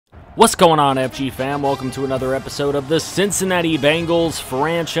What's going on, FG fam? Welcome to another episode of the Cincinnati Bengals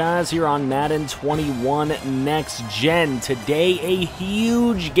franchise here on Madden 21 Next Gen. Today, a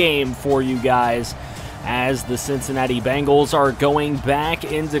huge game for you guys as the Cincinnati Bengals are going back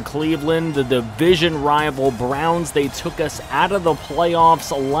into Cleveland. The division rival Browns, they took us out of the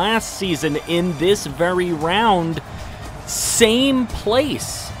playoffs last season in this very round. Same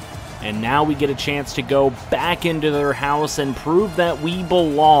place. And now we get a chance to go back into their house and prove that we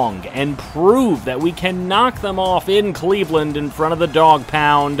belong and prove that we can knock them off in Cleveland in front of the dog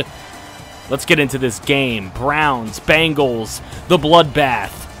pound. Let's get into this game. Browns, Bengals, the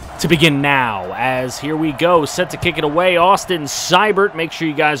bloodbath to begin now. As here we go, set to kick it away, Austin Seibert. Make sure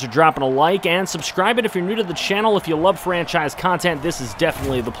you guys are dropping a like and subscribing if you're new to the channel. If you love franchise content, this is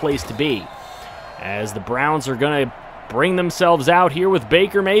definitely the place to be. As the Browns are going to bring themselves out here with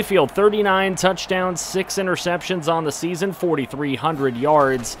Baker Mayfield. 39 touchdowns, 6 interceptions on the season, 4,300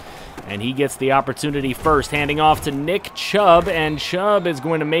 yards. And he gets the opportunity first, handing off to Nick Chubb. And Chubb is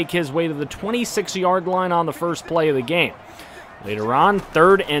going to make his way to the 26-yard line on the first play of the game. Later on,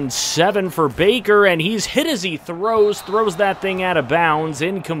 3rd and 7 for Baker. And he's hit as he throws that thing out of bounds,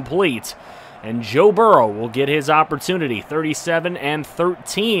 incomplete. And Joe Burrow will get his opportunity. 37 and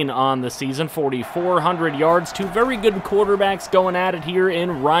 13 on the season, 4,400 yards. Two very good quarterbacks going at it here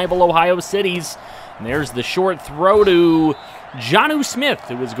in rival Ohio cities. And there's the short throw to Jonnu Smith,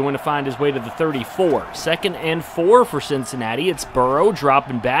 who is going to find his way to the 34. 2nd and 4 for Cincinnati. It's Burrow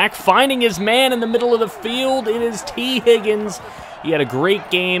dropping back, finding his man in the middle of the field. It is T. Higgins. He had a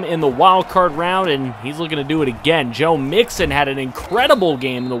great game in the wild card round, and he's looking to do it again. Joe Mixon had an incredible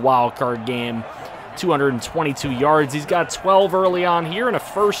game in the wild card game. 222 yards. He's got 12 early on here and a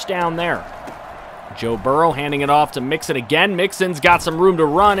first down there. Joe Burrow handing it off to Mixon again. Mixon's got some room to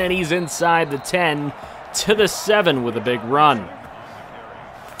run, and he's inside the 10 to the 7 with a big run.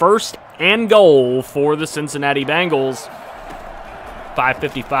 1st and goal for the Cincinnati Bengals.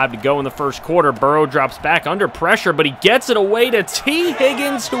 5:55 to go in the first quarter. Burrow drops back under pressure, but he gets it away to T.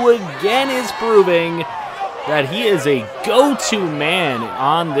 Higgins, who again is proving that he is a go-to man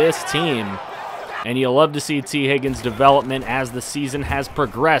on this team. And you'll love to see T. Higgins' development as the season has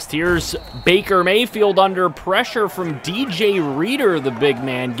progressed. Here's Baker Mayfield under pressure from DJ Reader, the big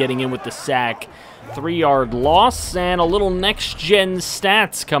man, getting in with the sack. 3-yard loss and a little next-gen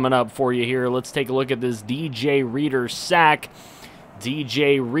stats coming up for you here. Let's take a look at this DJ Reader sack.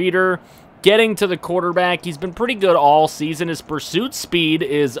 DJ Reader getting to the quarterback. He's been pretty good all season. His pursuit speed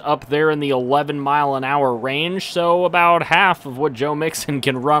is up there in the 11-mile-an-hour range, so about half of what Joe Mixon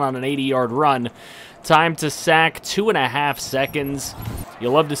can run on an 80-yard run. Time to sack, 2.5 seconds.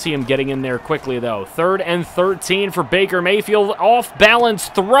 You'll love to see him getting in there quickly, though. 3rd and 13 for Baker Mayfield. Off-balance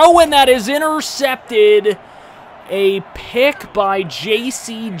throw, and that is intercepted. A pick by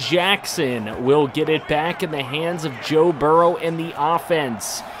J.C. Jackson will get it back in the hands of Joe Burrow and the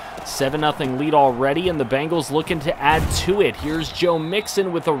offense. 7-0 lead already, and the Bengals looking to add to it. Here's Joe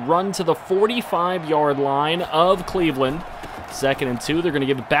Mixon with a run to the 45-yard line of Cleveland. 2nd and 2, they're going to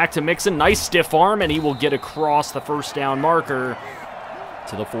give it back to Mixon. Nice stiff arm, and he will get across the first down marker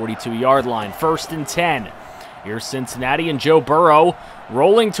to the 42-yard line. 1st and 10. Here's Cincinnati and Joe Burrow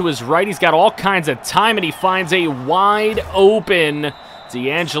rolling to his right. He's got all kinds of time, and he finds a wide open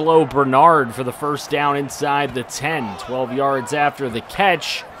D'Angelo Bernard for the first down inside the 10. 12 yards after the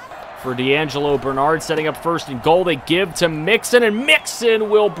catch for D'Angelo Bernard, setting up 1st and goal. They give to Mixon, and Mixon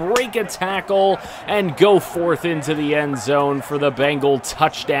will break a tackle and go forth into the end zone for the Bengal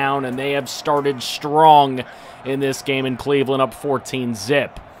touchdown, and they have started strong in this game in Cleveland, up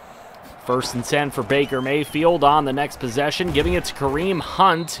 14-zip. 1st and 10 for Baker Mayfield on the next possession, giving it to Kareem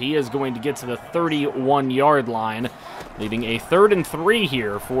Hunt. He is going to get to the 31-yard line, leaving a 3rd and 3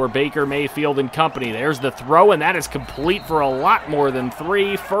 here for Baker Mayfield and company. There's the throw, and that is complete for a lot more than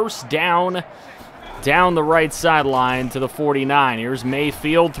 3. First down the right sideline to the 49. Here's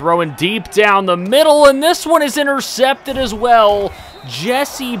Mayfield throwing deep down the middle, and this one is intercepted as well.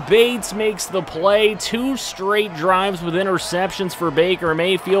 Jesse Bates makes the play. 2 straight drives with interceptions for Baker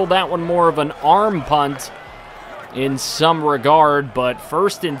Mayfield. That one more of an arm punt in some regard, but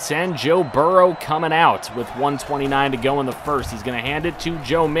 1st and 10, Joe Burrow coming out with 1:29 to go in the first. He's going to hand it to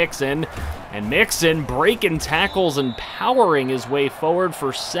Joe Mixon, and Mixon breaking tackles and powering his way forward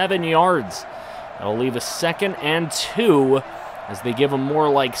for 7 yards. That'll leave a 2nd and 2 as they give him more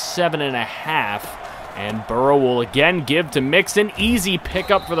like 7.5. And Burrow will again give to Mixon. Easy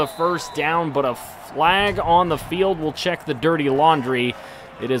pickup for the first down, but a flag on the field will check the dirty laundry.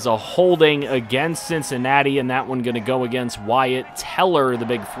 It is a holding against Cincinnati, and that one going to go against Wyatt Teller, the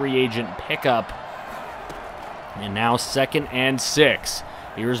big free agent pickup. And now 2nd and 6.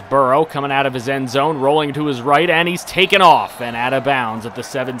 Here's Burrow coming out of his end zone, rolling to his right, and he's taken off and out of bounds at the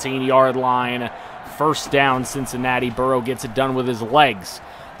 17-yard line. First down, Cincinnati. Burrow gets it done with his legs.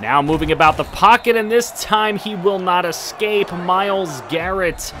 Now moving about the pocket, and this time he will not escape. Myles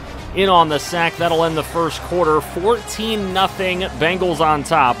Garrett in on the sack. That'll end the first quarter. 14-0. Bengals on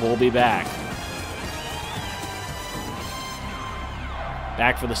top. We'll be back.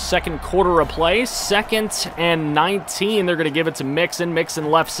 Back for the second quarter of play. 2nd and 19. They're going to give it to Mixon.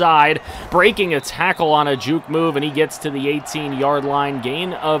 Mixon left side, breaking a tackle on a juke move, and he gets to the 18-yard line.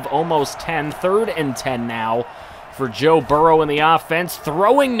 Gain of almost 10. 3rd and 10 now for Joe Burrow in the offense.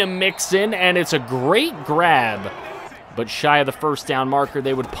 Throwing to Mixon, and it's a great grab. But shy of the first down marker,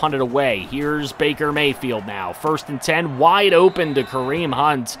 they would punt it away. Here's Baker Mayfield now. 1st and 10, wide open to Kareem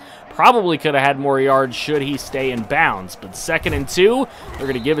Hunt. Probably could have had more yards should he stay in bounds. But 2nd and 2, they're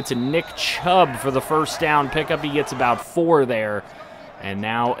going to give it to Nick Chubb for the first down pickup. He gets about 4 there. And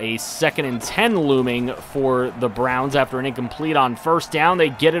now a 2nd and 10 looming for the Browns after an incomplete on first down. They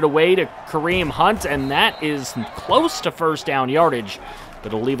get it away to Kareem Hunt, and that is close to first down yardage.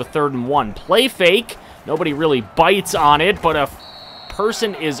 But it'll leave a 3rd and 1. Play fake. Nobody really bites on it, but a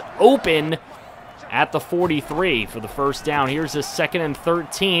person is open at the 43 for the first down. Here's a 2nd and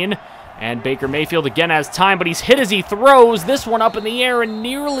 13, and Baker Mayfield again has time, but he's hit as he throws. This one up in the air and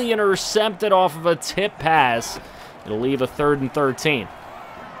nearly intercepted off of a tip pass. It'll leave a 3rd and 13.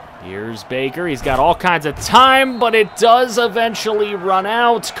 Here's Baker. He's got all kinds of time, but it does eventually run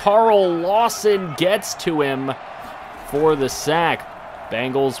out. Carl Lawson gets to him for the sack.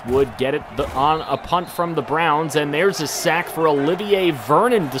 Bengals would get it on a punt from the Browns, and there's a sack for Olivier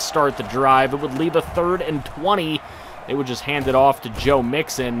Vernon to start the drive. It would leave a 3rd and 20. They would just hand it off to Joe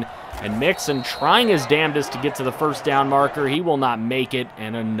Mixon, and Mixon trying his damnedest to get to the first down marker. He will not make it,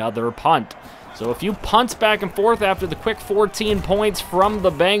 and another punt. So a few punts back and forth after the quick 14 points from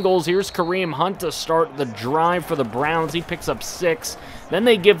the Bengals. Here's Kareem Hunt to start the drive for the Browns. He picks up 6. Then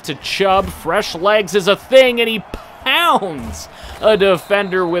they give to Chubb. Fresh legs is a thing, and he pounds a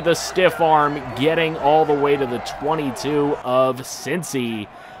defender with a stiff arm, getting all the way to the 22 of Cincy.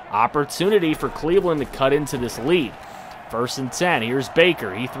 Opportunity for Cleveland to cut into this lead. 1st and 10. Here's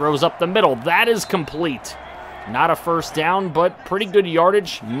Baker. He throws up the middle. That is complete. Not a first down, but pretty good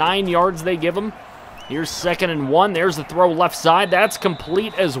yardage. 9 yards they give him. Here's 2nd and 1. There's the throw left side. That's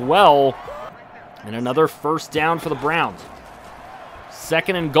complete as well. And another first down for the Browns.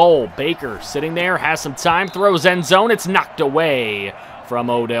 2nd and goal. Baker sitting there, has some time, throws end zone. It's knocked away from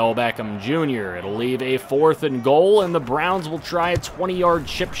Odell Beckham Jr. It'll leave a 4th and goal, and the Browns will try a 20-yard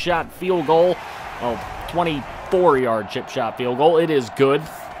chip shot field goal. Well, 24-yard chip shot field goal. It is good.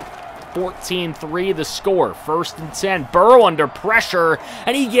 14-3 the score. 1st and 10. Burrow under pressure,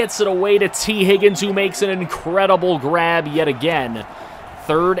 and he gets it away to T. Higgins, who makes an incredible grab yet again.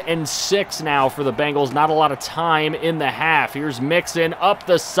 3rd and 6 now for the Bengals. Not a lot of time in the half. Here's Mixon up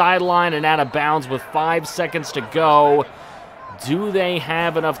the sideline and out of bounds with 5 seconds to go. Do they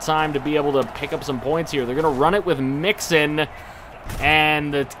have enough time to be able to pick up some points here? They're going to run it with Mixon,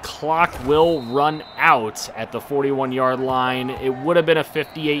 and the clock will run out at the 41-yard line. It would have been a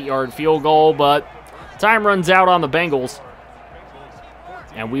 58-yard field goal, but time runs out on the Bengals.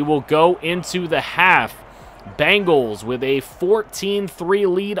 And we will go into the half. Bengals with a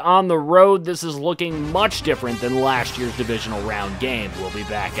 14-3 lead on the road. This is looking much different than last year's divisional round game. We'll be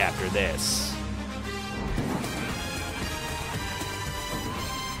back after this.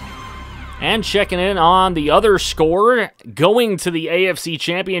 And checking in on the other score, going to the AFC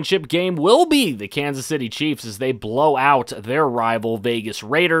Championship game will be the Kansas City Chiefs as they blow out their rival Vegas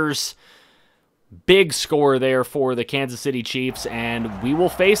Raiders. Big score there for the Kansas City Chiefs, and we will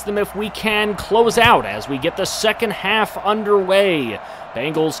face them if we can close out as we get the second half underway.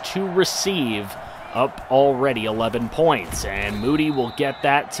 Bengals to receive, up already 11 points, and Moody will get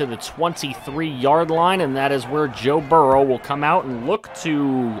that to the 23-yard line, and that is where Joe Burrow will come out and look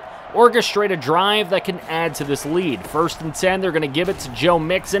to orchestrate a drive that can add to this lead. 1st and 10, they're going to give it to Joe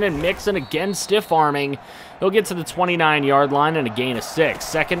Mixon, and Mixon again stiff-arming. He'll get to the 29-yard line and a gain of 6.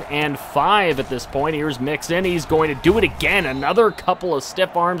 2nd and 5 at this point. Here's Mixon. He's going to do it again. Another couple of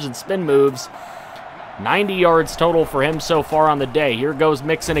stiff arms and spin moves. 90 yards total for him so far on the day. Here goes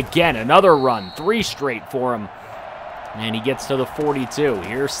Mixon again. Another run. 3 straight for him. And he gets to the 42.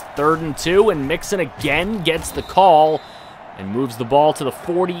 Here's 3rd and 2, and Mixon again gets the call and moves the ball to the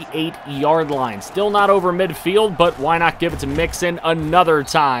 48-yard line. Still not over midfield, but why not give it to Mixon another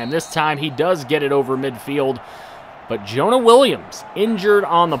time? This time he does get it over midfield, but Jonah Williams injured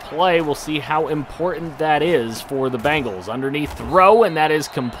on the play. We'll see how important that is for the Bengals. Underneath throw, and that is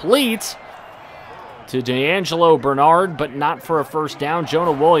complete to D'Angelo Bernard, but not for a first down.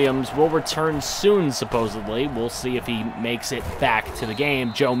 Jonah Williams will return soon, supposedly. We'll see if he makes it back to the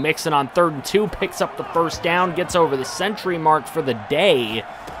game. Joe Mixon on 3rd and 2, picks up the first down, gets over the century mark for the day.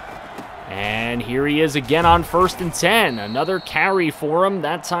 And here he is again on 1st and 10. Another carry for him,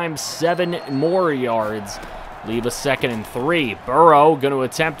 that time 7 more yards. Leave a 2nd and 3. Burrow going to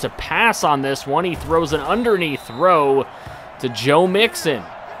attempt to pass on this one. He throws an underneath throw to Joe Mixon,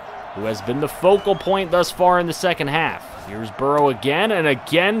 who has been the focal point thus far in the second half. Here's Burrow again, and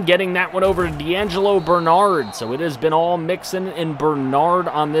again getting that one over to D'Angelo Bernard. So it has been all Mixon and Bernard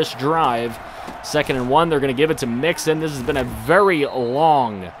on this drive. 2nd and 1, they're going to give it to Mixon. This has been a very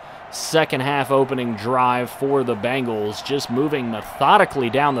long second half opening drive for the Bengals, just moving methodically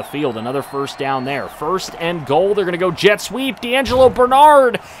down the field. Another first down there. 1st and goal, they're going to go jet sweep. D'Angelo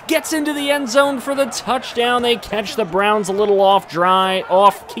Bernard gets into the end zone for the touchdown. They catch the Browns a little off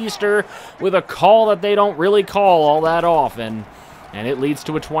keister with a call that they don't really call all that often. And it leads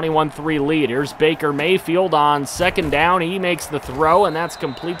to a 21-3 lead. Here's Baker Mayfield on 2nd down. He makes the throw, and that's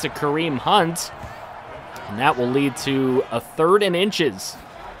complete to Kareem Hunt. And that will lead to a 3rd and inches.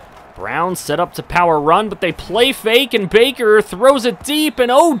 Browns set up to power run, but they play fake, and Baker throws it deep,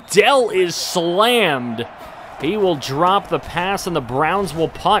 and Odell is slammed. He will drop the pass, and the Browns will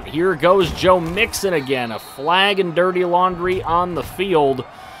punt. Here goes Joe Mixon again. A flag and dirty laundry on the field.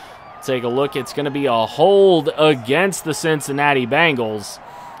 Take a look. It's going to be a hold against the Cincinnati Bengals,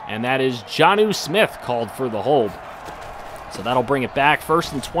 and that is Jonnu Smith called for the hold. So that'll bring it back.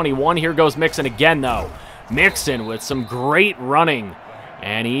 1st and 21. Here goes Mixon again, though. Mixon with some great running.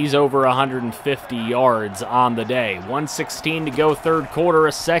 And he's over 150 yards on the day. 1:16 to go, 3rd quarter.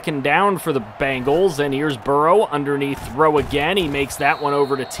 A 2nd down for the Bengals. And here's Burrow underneath throw again. He makes that one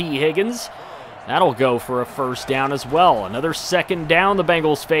over to T. Higgins. That'll go for a first down as well. Another 2nd down the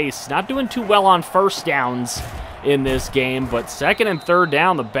Bengals face. Not doing too well on first downs in this game, but 2nd and 3rd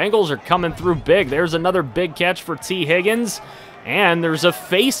down, the Bengals are coming through big. There's another big catch for T. Higgins. And there's a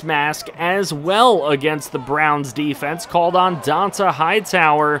face mask as well against the Browns defense called on Donta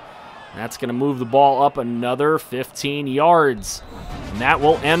Hightower. That's going to move the ball up another 15 yards. And that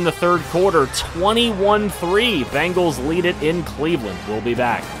will end the 3rd quarter, 21-3. Bengals lead it in Cleveland. We'll be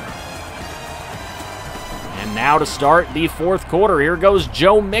back. And now to start the 4th quarter, here goes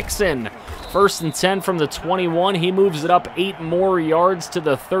Joe Mixon. 1st and 10 from the 21. He moves it up 8 more yards to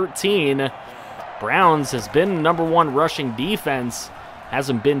the 13. Browns has been #1 rushing defense.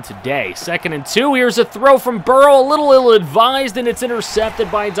 Hasn't been today. 2nd and 2. Here's a throw from Burrow. A little ill-advised, and it's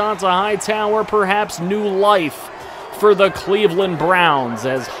intercepted by Donta Hightower. Perhaps new life for the Cleveland Browns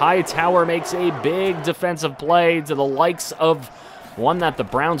as Hightower makes a big defensive play to the likes of one that the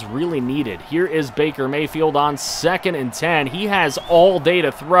Browns really needed. Here is Baker Mayfield on 2nd and 10. He has all day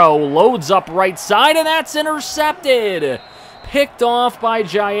to throw. Loads up right side, and that's intercepted. Picked off by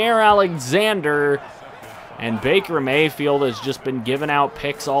Jair Alexander, and Baker Mayfield has just been giving out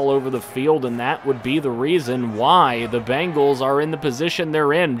picks all over the field, and that would be the reason why the Bengals are in the position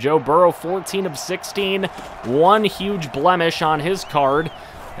they're in. Joe Burrow, 14 of 16, one huge blemish on his card,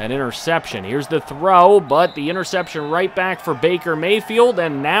 an interception. Here's the throw, but the interception right back for Baker Mayfield,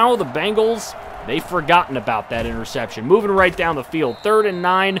 and now the Bengals, they've forgotten about that interception. Moving right down the field, 3rd and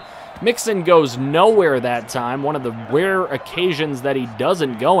 9. Mixon goes nowhere that time, one of the rare occasions that he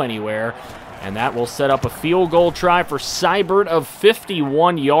doesn't go anywhere. And that will set up a field goal try for Seibert of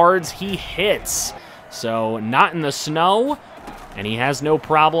 51 yards. He hits. So not in the snow, and he has no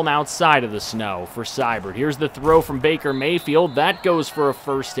problem outside of the snow for Seibert. Here's the throw from Baker Mayfield. That goes for a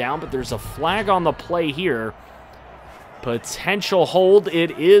first down, but there's a flag on the play here. Potential hold.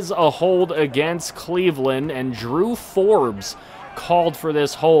 It is a hold against Cleveland, and Drew Forbes called for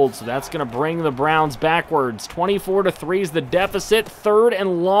this hold, so that's going to bring the Browns backwards. 24-3 is the deficit. 3rd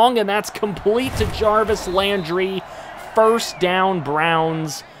and long, and that's complete to Jarvis Landry. First down,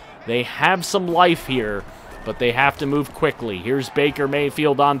 Browns. They have some life here, but they have to move quickly. Here's Baker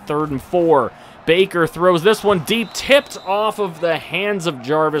Mayfield on 3rd and 4. Baker throws this one deep, tipped off of the hands of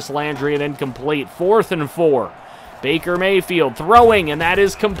Jarvis Landry and incomplete. 4th and 4. Baker Mayfield throwing, and that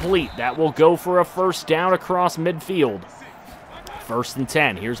is complete. That will go for a first down across midfield. 1st and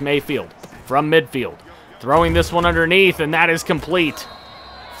 10. Here's Mayfield from midfield. Throwing this one underneath, and that is complete.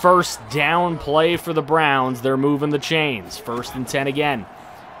 First down play for the Browns. They're moving the chains. 1st and 10 again.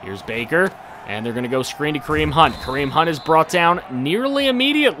 Here's Baker, and they're going to go screen to Kareem Hunt. Kareem Hunt is brought down nearly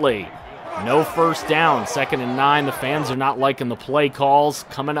immediately. No first down. 2nd and 9. The fans are not liking the play calls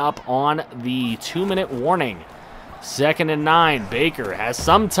coming up on the 2-minute warning. 2nd and 9. Baker has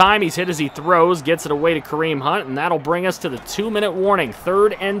some time. He's hit as he throws, gets it away to Kareem Hunt, and that'll bring us to the 2-minute warning.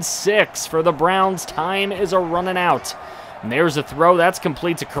 3rd and 6 for the Browns. Time is running out. And there's a throw. That's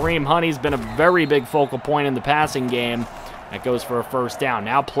complete to Kareem Hunt. He's been a very big focal point in the passing game. That goes for a 1st down.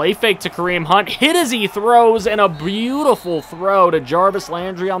 Now play fake to Kareem Hunt. Hit as he throws, and a beautiful throw to Jarvis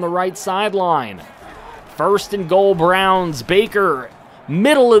Landry on the right sideline. 1st and goal, Browns. Baker,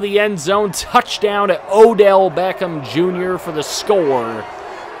 middle of the end zone, touchdown to Odell Beckham Jr. for the score.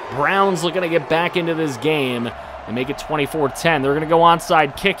 Browns looking to get back into this game and make it 24-10. They're going to go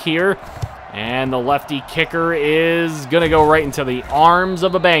onside kick here, and the lefty kicker is going to go right into the arms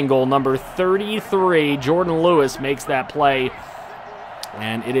of a Bengal. Number 33, Jordan Lewis, makes that play,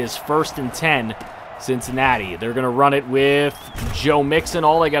 and it is 1st and 10. Cincinnati. They're going to run it with Joe Mixon.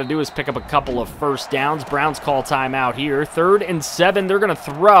 All they got to do is pick up a couple of 1st downs. Browns call timeout here. 3rd and 7. They're going to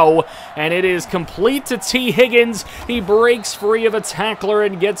throw, and it is complete to T. Higgins. He breaks free of a tackler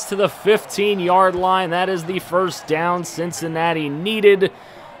and gets to the 15-yard line. That is the 1st down Cincinnati needed.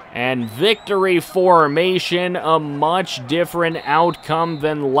 And victory formation, a much different outcome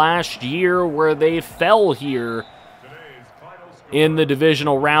than last year where they fell here in the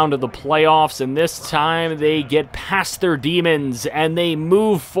divisional round of the playoffs, and this time they get past their demons and they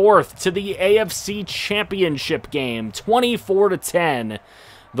move forth to the AFC Championship game. 24-10,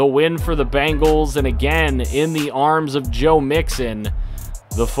 the win for the Bengals, and again, in the arms of Joe Mixon,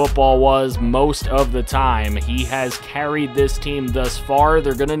 the football was most of the time. He has carried this team thus far.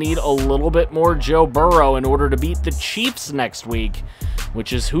 They're going to need a little bit more Joe Burrow in order to beat the Chiefs next week,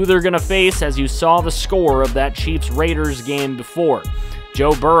 which is who they're going to face, as you saw the score of that Chiefs-Raiders game before.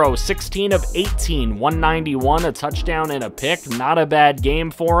 Joe Burrow, 16 of 18, 191, a touchdown and a pick. Not a bad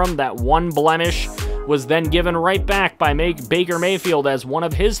game for him. That one blemish was then given right back by Baker Mayfield as one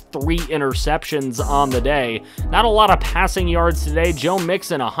of his 3 interceptions on the day. Not a lot of passing yards today. Joe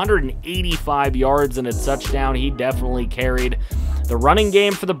Mixon, 185 yards and a touchdown. He definitely carried. The running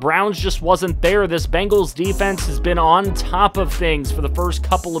game for the Browns just wasn't there. This Bengals defense has been on top of things for the first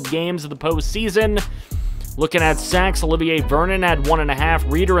couple of games of the postseason. Looking at sacks, Olivier Vernon had 1.5.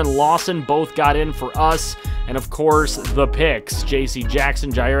 Reeder and Lawson both got in for us. And of course, the picks. J.C.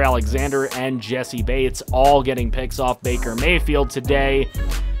 Jackson, Jair Alexander, and Jesse Bates all getting picks off Baker Mayfield today.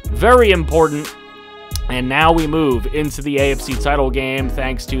 Very important. And now we move into the AFC title game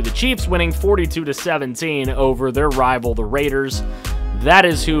thanks to the Chiefs winning 42-17 over their rival, the Raiders. That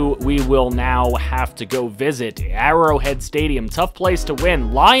is who we will now have to go visit. Arrowhead Stadium, tough place to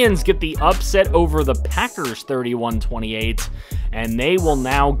win. Lions get the upset over the Packers 31-28, and they will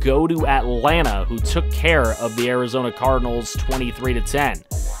now go to Atlanta, who took care of the Arizona Cardinals 23-10.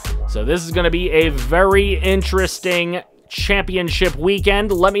 So this is going to be a very interesting championship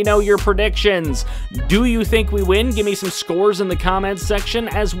weekend. Let me know your predictions. Do you think we win? Give me some scores in the comments section,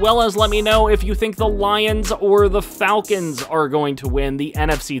 as well as let me know if you think the Lions or the Falcons are going to win the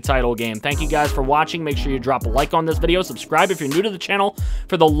NFC title game. Thank you guys for watching. Make sure you drop a like on this video. Subscribe if you're new to the channel.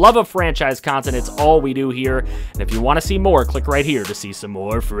 For the love of franchise content, it's all we do here. And if you want to see more, click right here to see some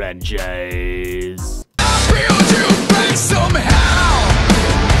more franchise.